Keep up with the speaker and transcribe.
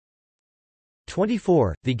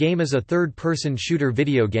24. The game is a third-person shooter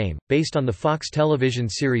video game, based on the Fox television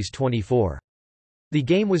series 24. The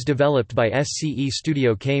game was developed by SCE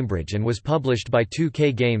Studio Cambridge and was published by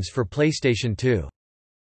 2K Games for PlayStation 2.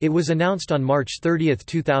 It was announced on March 30,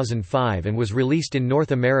 2005 and was released in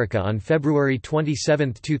North America on February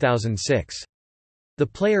 27, 2006. The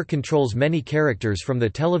player controls many characters from the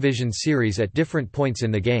television series at different points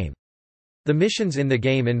in the game. The missions in the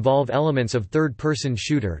game involve elements of third-person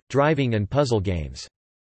shooter, driving and puzzle games.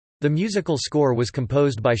 The musical score was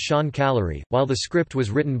composed by Sean Callery, while the script was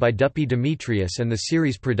written by Duppy Demetrius and the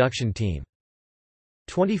series production team.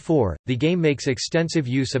 24. The game makes extensive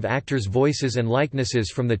use of actors' voices and likenesses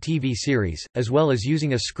from the TV series, as well as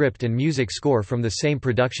using a script and music score from the same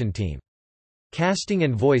production team. Casting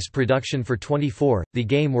and voice production for 24, the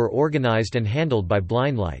game were organized and handled by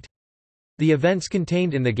Blindlight. The events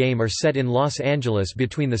contained in the game are set in Los Angeles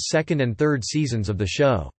between the second and third seasons of the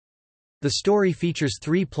show. The story features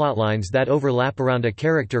three plotlines that overlap around a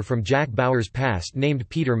character from Jack Bauer's past named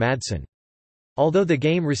Peter Madsen. Although the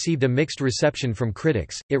game received a mixed reception from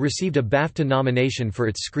critics, it received a BAFTA nomination for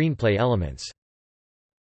its screenplay elements.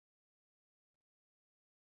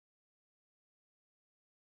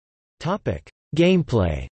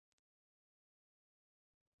 Gameplay.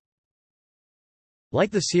 Like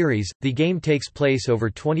the series, the game takes place over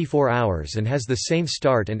 24 hours and has the same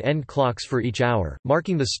start and end clocks for each hour,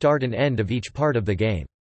 marking the start and end of each part of the game.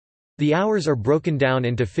 The hours are broken down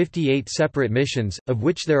into 58 separate missions, of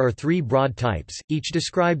which there are 3 broad types, each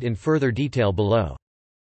described in further detail below.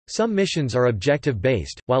 Some missions are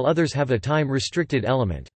objective-based, while others have a time-restricted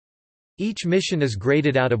element. Each mission is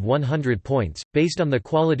graded out of 100 points, based on the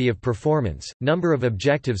quality of performance, number of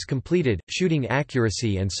objectives completed, shooting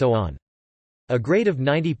accuracy and so on. A grade of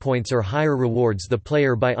 90 points or higher rewards the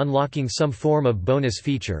player by unlocking some form of bonus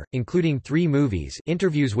feature, including 3 movies,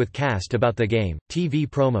 interviews with cast about the game, TV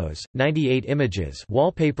promos, 98 images,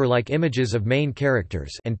 wallpaper-like images of main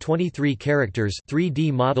characters, and 23 characters,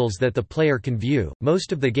 3D models that the player can view.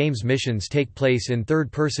 Most of the game's missions take place in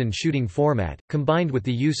third-person shooting format, combined with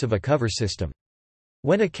the use of a cover system.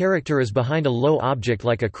 When a character is behind a low object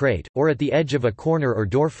like a crate, or at the edge of a corner or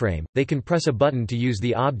doorframe, they can press a button to use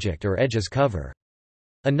the object or edge as cover.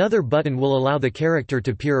 Another button will allow the character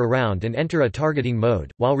to peer around and enter a targeting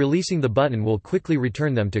mode, while releasing the button will quickly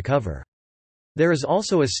return them to cover. There is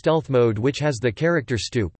also a stealth mode which has the character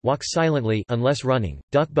stoop, walk silently unless running,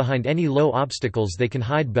 duck behind any low obstacles they can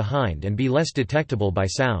hide behind and be less detectable by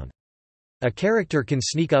sound. A character can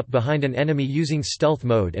sneak up behind an enemy using stealth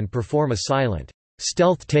mode and perform a silent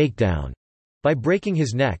stealth takedown by breaking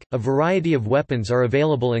his neck. A variety of weapons are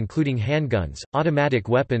available including handguns, automatic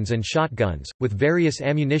weapons and shotguns, with various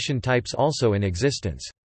ammunition types also in existence.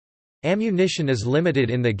 Ammunition is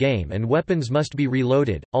limited in the game and weapons must be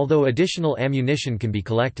reloaded, although additional ammunition can be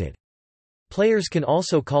collected. Players can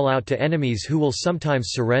also call out to enemies who will sometimes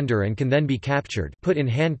surrender and can then be captured, put in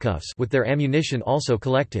handcuffs with their ammunition also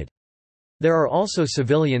collected. There are also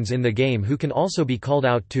civilians in the game who can also be called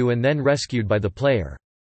out to and then rescued by the player.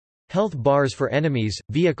 Health bars for enemies,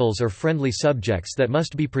 vehicles or friendly subjects that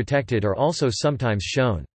must be protected are also sometimes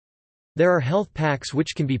shown. There are health packs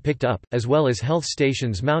which can be picked up, as well as health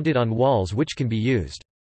stations mounted on walls which can be used.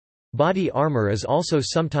 Body armor is also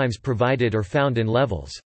sometimes provided or found in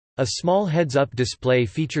levels. A small heads-up display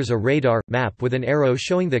features a radar map with an arrow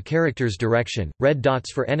showing the character's direction, red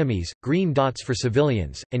dots for enemies, green dots for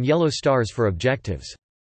civilians, and yellow stars for objectives.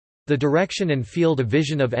 The direction and field of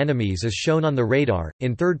vision of enemies is shown on the radar.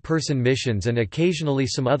 In third-person missions and occasionally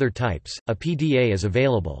some other types, a PDA is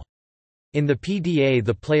available. In the PDA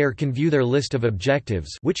the player can view their list of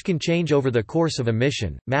objectives which can change over the course of a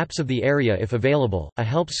mission, maps of the area if available, a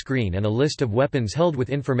help screen and a list of weapons held with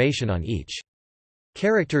information on each.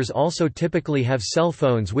 Characters also typically have cell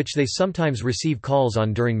phones which they sometimes receive calls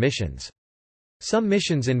on during missions. Some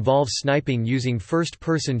missions involve sniping using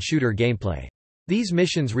first-person shooter gameplay. These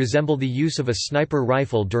missions resemble the use of a sniper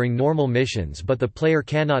rifle during normal missions, but the player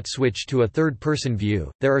cannot switch to a third-person view.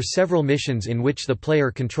 There are several missions in which the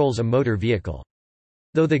player controls a motor vehicle.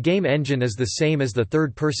 Though the game engine is the same as the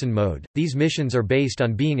third-person mode, these missions are based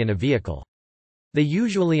on being in a vehicle. They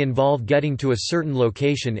usually involve getting to a certain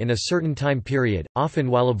location in a certain time period,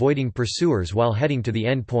 often while avoiding pursuers while heading to the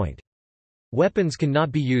end point. Weapons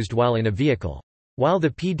cannot be used while in a vehicle. While the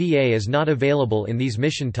PDA is not available in these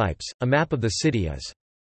mission types, a map of the city is.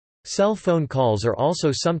 Cell phone calls are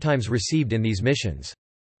also sometimes received in these missions.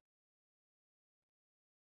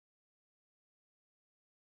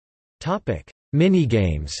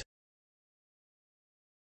 Minigames.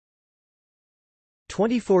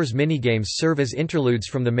 24's minigames serve as interludes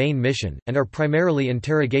from the main mission, and are primarily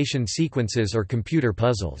interrogation sequences or computer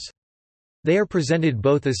puzzles. They are presented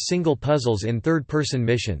both as single puzzles in third-person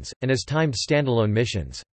missions, and as timed standalone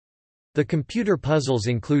missions. The computer puzzles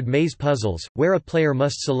include maze puzzles, where a player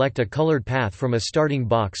must select a colored path from a starting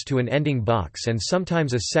box to an ending box, and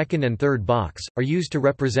sometimes a second and third box, are used to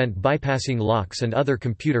represent bypassing locks and other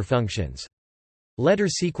computer functions. Letter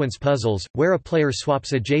sequence puzzles, where a player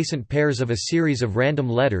swaps adjacent pairs of a series of random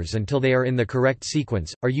letters until they are in the correct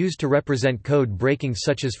sequence, are used to represent code breaking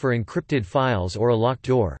such as for encrypted files or a locked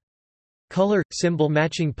door. Color – symbol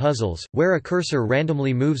matching puzzles, where a cursor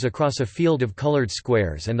randomly moves across a field of colored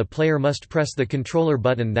squares and the player must press the controller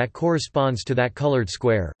button that corresponds to that colored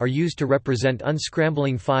square, are used to represent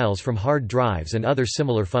unscrambling files from hard drives and other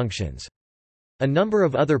similar functions. A number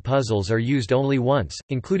of other puzzles are used only once,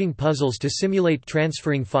 including puzzles to simulate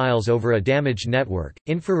transferring files over a damaged network,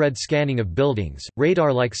 infrared scanning of buildings,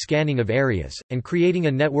 radar-like scanning of areas, and creating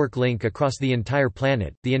a network link across the entire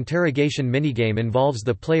planet. The interrogation minigame involves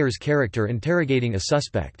the player's character interrogating a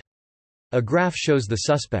suspect. A graph shows the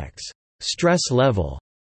suspect's stress level,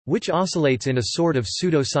 which oscillates in a sort of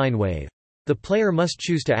pseudo-sine wave. The player must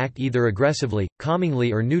choose to act either aggressively,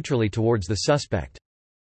 calmingly, or neutrally towards the suspect.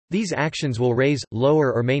 These actions will raise,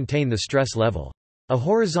 lower or maintain the stress level. A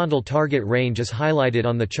horizontal target range is highlighted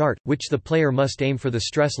on the chart, which the player must aim for the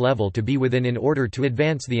stress level to be within in order to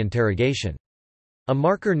advance the interrogation. A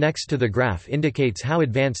marker next to the graph indicates how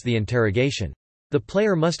advanced the interrogation. The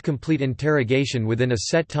player must complete interrogation within a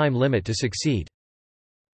set time limit to succeed.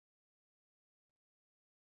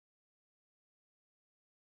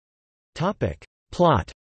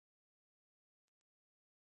 Plot.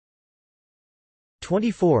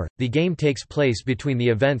 24. The game takes place between the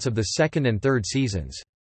events of the second and third seasons.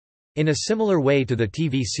 In a similar way to the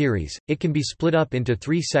TV series, it can be split up into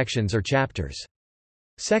 3 sections or chapters.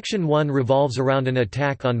 Section 1 revolves around an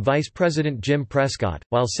attack on Vice President Jim Prescott,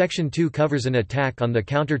 while Section 2 covers an attack on the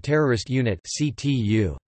Counter-Terrorist Unit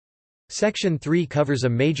 (CTU). Section 3 covers a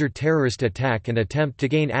major terrorist attack and attempt to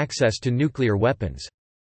gain access to nuclear weapons.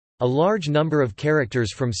 A large number of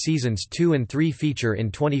characters from Seasons 2 and 3 feature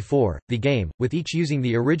in 24, the game, with each using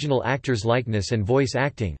the original actor's likeness and voice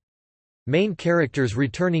acting. Main characters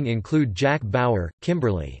returning include Jack Bauer,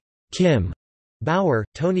 Kimberly Kim Bauer,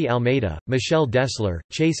 Tony Almeida, Michelle Dessler,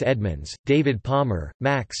 Chase Edmonds, David Palmer,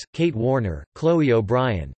 Max, Kate Warner, Chloe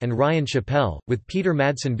O'Brien, and Ryan Chappelle, with Peter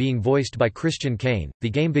Madsen being voiced by Christian Kane. The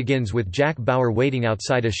game begins with Jack Bauer waiting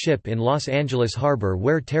outside a ship in Los Angeles harbor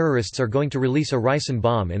where terrorists are going to release a ricin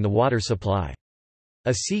bomb in the water supply.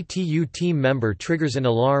 A CTU team member triggers an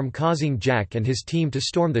alarm causing Jack and his team to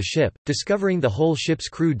storm the ship, discovering the whole ship's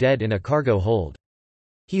crew dead in a cargo hold.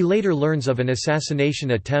 He later learns of an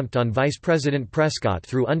assassination attempt on Vice President Prescott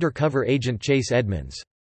through undercover agent Chase Edmonds.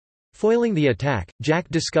 Foiling the attack, Jack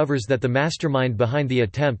discovers that the mastermind behind the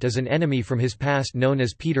attempt is an enemy from his past known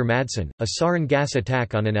as Peter Madsen. A sarin gas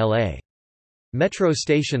attack on an L.A. metro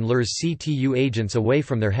station lures CTU agents away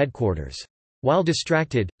from their headquarters. While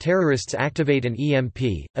distracted, terrorists activate an EMP,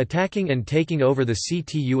 attacking and taking over the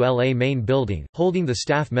CTU-LA main building, holding the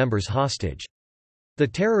staff members hostage. The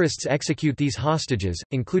terrorists execute these hostages,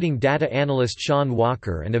 including data analyst Sean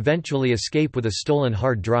Walker, and eventually escape with a stolen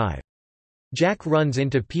hard drive. Jack runs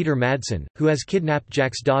into Peter Madsen, who has kidnapped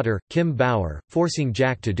Jack's daughter, Kim Bauer, forcing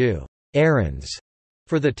Jack to do errands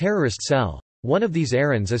for the terrorist cell. One of these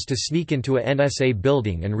errands is to sneak into a NSA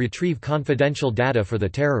building and retrieve confidential data for the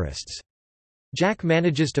terrorists. Jack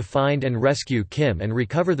manages to find and rescue Kim and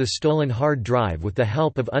recover the stolen hard drive with the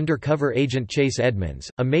help of undercover agent Chase Edmonds.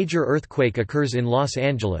 A major earthquake occurs in Los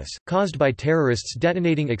Angeles, caused by terrorists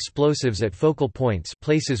detonating explosives at focal points,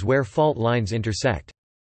 places where fault lines intersect.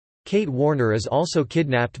 Kate Warner is also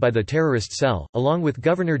kidnapped by the terrorist cell, along with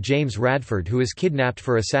Governor James Radford, who is kidnapped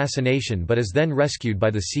for assassination but is then rescued by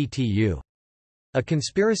the CTU. A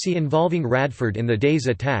conspiracy involving Radford in the day's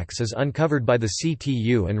attacks is uncovered by the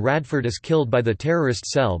CTU, and Radford is killed by the terrorist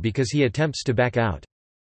cell because he attempts to back out.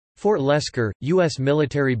 Fort Lesker, U.S.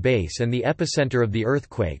 military base and the epicenter of the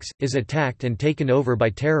earthquakes, is attacked and taken over by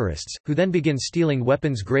terrorists, who then begin stealing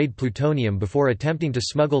weapons-grade plutonium before attempting to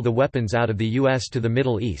smuggle the weapons out of the U.S. to the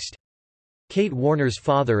Middle East. Kate Warner's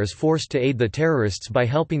father is forced to aid the terrorists by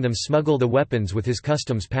helping them smuggle the weapons with his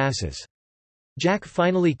customs passes. Jack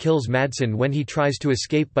finally kills Madsen when he tries to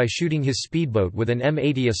escape by shooting his speedboat with an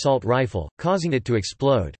M80 assault rifle, causing it to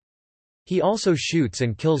explode. He also shoots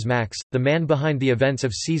and kills Max, the man behind the events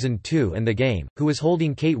of Season 2 and the game, who was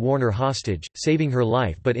holding Kate Warner hostage, saving her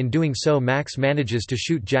life, but in doing so Max manages to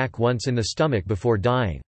shoot Jack once in the stomach before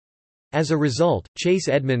dying. As a result, Chase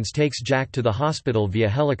Edmonds takes Jack to the hospital via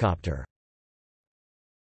helicopter.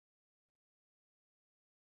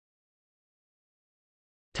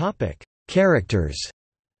 Characters.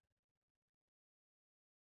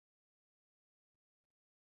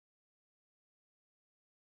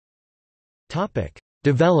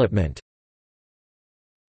 Development.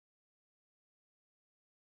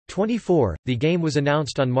 24. The game was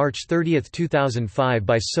announced on March 30, 2005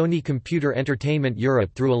 by Sony Computer Entertainment Europe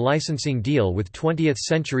through a licensing deal with 20th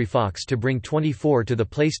Century Fox to bring 24 to the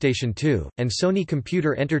PlayStation 2, and Sony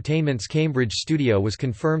Computer Entertainment's Cambridge studio was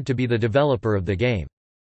confirmed to be the developer of the game.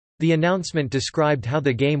 The announcement described how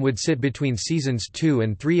the game would sit between seasons 2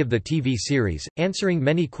 and 3 of the TV series, answering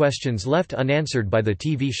many questions left unanswered by the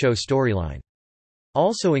TV show storyline.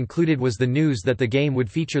 Also included was the news that the game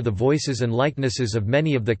would feature the voices and likenesses of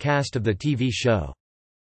many of the cast of the TV show.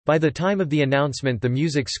 By the time of the announcement, the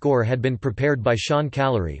music score had been prepared by Sean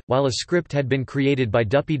Callery, while a script had been created by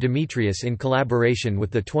Duppy Demetrius in collaboration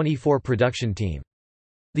with the 24 production team.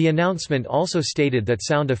 The announcement also stated that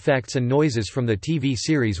sound effects and noises from the TV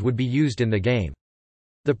series would be used in the game.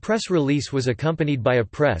 The press release was accompanied by a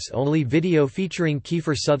press-only video featuring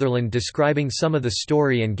Kiefer Sutherland describing some of the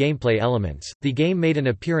story and gameplay elements. The game made an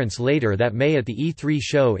appearance later that May at the E3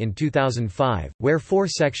 show in 2005, where 4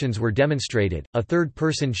 sections were demonstrated: a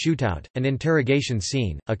third-person shootout, an interrogation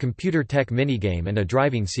scene, a computer tech minigame and a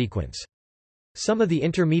driving sequence. Some of the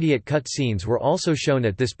intermediate cut scenes were also shown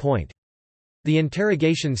at this point. The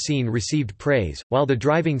interrogation scene received praise, while the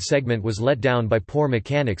driving segment was let down by poor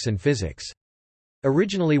mechanics and physics.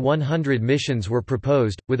 Originally 100 missions were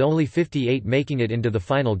proposed, with only 58 making it into the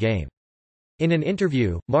final game. In an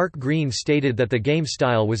interview, Mark Green stated that the game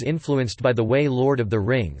style was influenced by the way Lord of the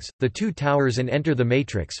Rings, The Two Towers and Enter the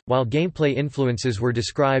Matrix, while gameplay influences were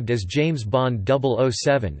described as James Bond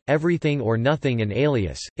 007, Everything or Nothing and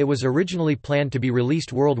Alias. It was originally planned to be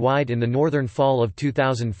released worldwide in the northern fall of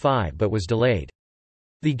 2005 but was delayed.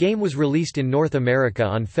 The game was released in North America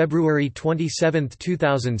on February 27,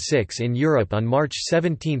 2006, in Europe on March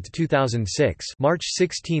 17, 2006, March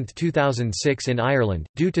 16, 2006 in Ireland,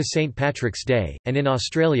 due to St. Patrick's Day, and in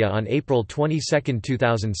Australia on April 22,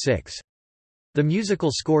 2006. The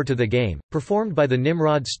musical score to the game, performed by the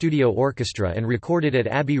Nimrod Studio Orchestra and recorded at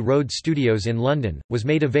Abbey Road Studios in London, was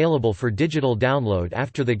made available for digital download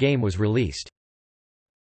after the game was released.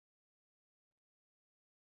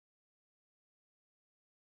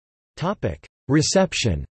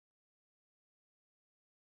 Reception.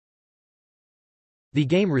 The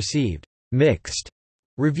game received mixed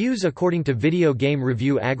reviews according to video game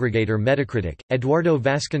review aggregator Metacritic. Eduardo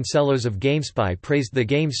Vasconcelos of GameSpy praised the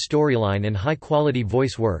game's storyline and high-quality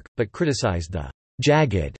voice work, but criticized the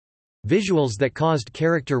jagged visuals that caused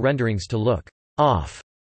character renderings to look off.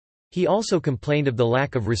 He also complained of the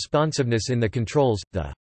lack of responsiveness in the controls,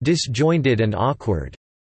 the disjointed and awkward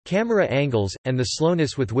camera angles, and the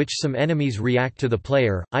slowness with which some enemies react to the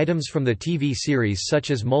player. Items from the TV series such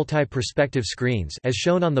as multi-perspective screens, as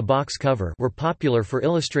shown on the box cover, were popular for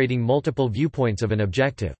illustrating multiple viewpoints of an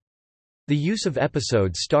objective. The use of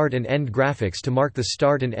episode start and end graphics to mark the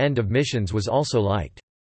start and end of missions was also liked.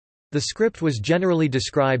 The script was generally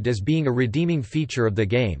described as being a redeeming feature of the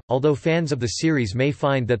game, although fans of the series may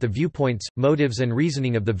find that the viewpoints, motives and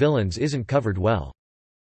reasoning of the villains isn't covered well.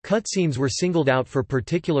 Cutscenes were singled out for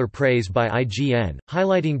particular praise by IGN,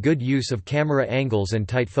 highlighting good use of camera angles and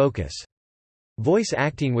tight focus. Voice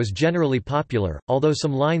acting was generally popular, although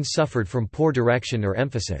some lines suffered from poor direction or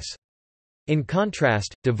emphasis. In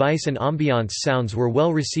contrast, device and ambiance sounds were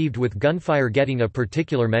well received, with gunfire getting a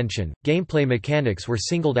particular mention. Gameplay mechanics were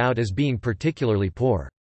singled out as being particularly poor.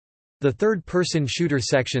 The third-person shooter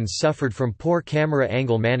sections suffered from poor camera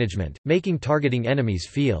angle management, making targeting enemies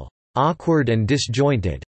feel awkward and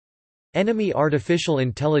disjointed. Enemy artificial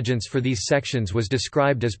intelligence for these sections was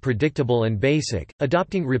described as predictable and basic,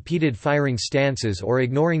 adopting repeated firing stances or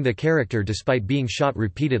ignoring the character despite being shot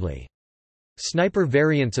repeatedly. Sniper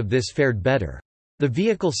variants of this fared better. The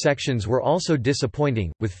vehicle sections were also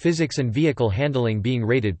disappointing, with physics and vehicle handling being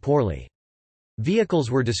rated poorly.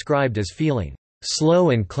 Vehicles were described as feeling slow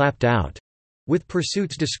and clapped out, with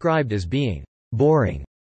pursuits described as being boring.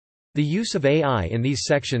 The use of AI in these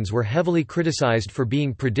sections were heavily criticized for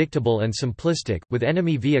being predictable and simplistic, with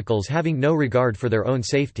enemy vehicles having no regard for their own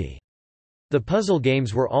safety. The puzzle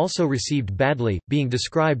games were also received badly, being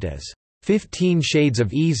described as 15 shades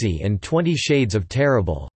of easy and 20 shades of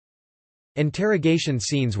terrible. Interrogation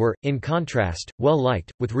scenes were, in contrast, well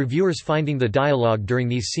liked, with reviewers finding the dialogue during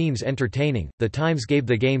these scenes entertaining. The Times gave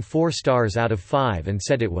the game 4 stars out of 5 and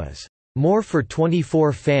said it was more for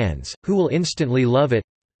 24 fans, who will instantly love it,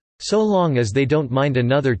 so long as they don't mind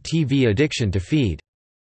another TV addiction to feed.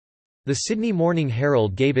 The Sydney Morning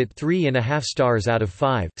Herald gave it 3.5 stars out of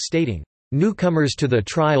 5, stating, Newcomers to the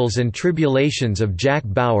trials and tribulations of Jack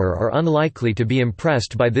Bauer are unlikely to be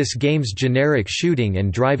impressed by this game's generic shooting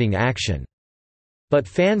and driving action. But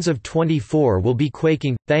fans of 24 will be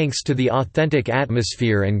quaking, thanks to the authentic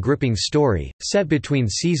atmosphere and gripping story, set between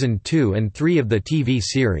Season 2 and 3 of the TV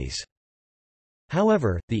series."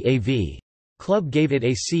 However, the AV Club gave it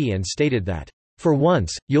a C and stated that, "For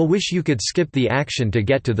once, you'll wish you could skip the action to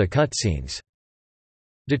get to the cutscenes."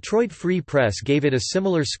 Detroit Free Press gave it a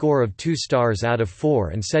similar score of 2 stars out of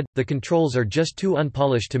 4 and said, "The controls are just too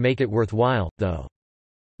unpolished to make it worthwhile, though.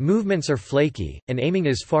 Movements are flaky, and aiming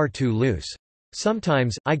is far too loose.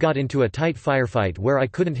 Sometimes, I got into a tight firefight where I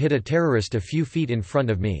couldn't hit a terrorist a few feet in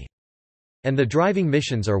front of me. And the driving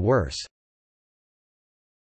missions are worse.